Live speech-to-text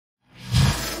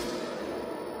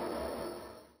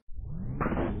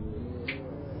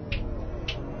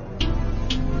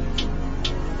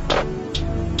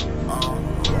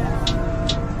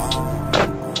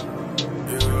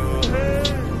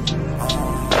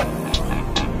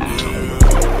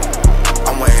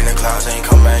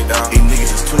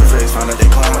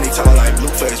talk like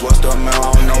Blueface, what's the amount?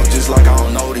 I don't know, just like I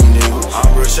don't know these niggas.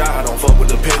 I'm real shy, I don't fuck with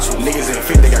the picture. Niggas ain't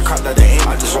fit, they got cropped out the aim.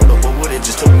 I just rolled up with it,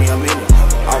 just took me a minute.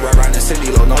 I ride around the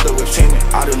city, low, know the whip tinted.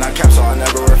 I do not cap, so I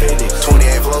never offended.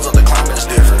 28 flows of the climate is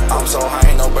different. I'm so high,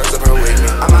 ain't no birds up here with me.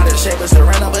 I'm out of shape, it's the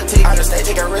random petite. I just stay,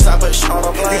 take a risk, I put shit on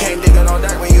the plane. You can't dig in no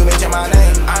dirt when you mention my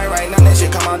name. I ain't write none, that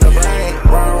shit come out the brain.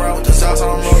 Run around with the sauce,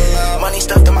 I'm rolling out. Money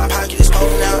stuffed in my pocket, it's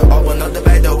poking out. Open up the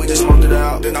back door, we just smoked it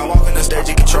out. Then I walk in the stage,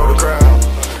 you control the crowd.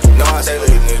 No, I say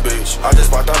leave this bitch. I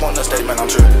just walked up on the stage, man, I'm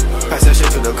tripping. Pass that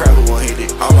shit to the crowd who won't hit it.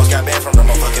 Almost got banned from the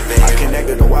motherfucking venue. I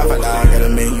connected the Wi-Fi, now I got a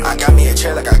menu. I got me a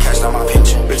chair like I cashed out my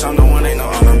pension. Bitch, I'm the one, ain't no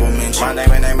honorable mention. My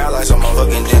name ain't named out like some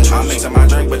motherfucking denture. I'm mixing my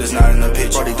drink, but it's not in the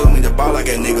pitch. Brody threw me the ball like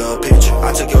a nigga a pitcher. I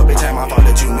took your bitch, ain't my fault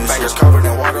that you missed. Fingers covered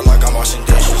in water like I'm washing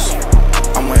dishes.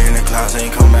 I'm way in the clouds,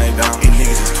 ain't come back down. These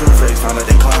niggas is two-faced, found out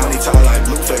they clown. They talk like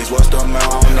Blueface, what's the amount?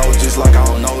 I don't know, just like I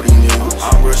don't know these niggas.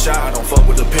 I'm real shy, I don't fuck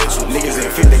with the picture. Niggas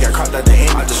ain't fit, they got cropped out the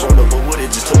aim. I just rolled up with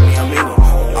it, just took me a minute.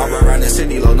 I ride around the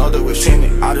city, low, know the whip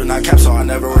tinted. I do not cap, so I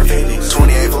never offended.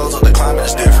 28 flows of the climate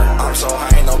is different. I'm so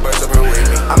high, ain't no birds up here with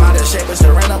me. I'm out of shape, it's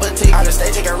the random petite. I just stay,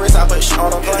 take a risk, I put shit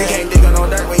on the plane. You can't dig in no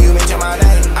dirt when you mention my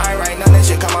name. I ain't write none, that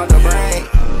shit come out the brain.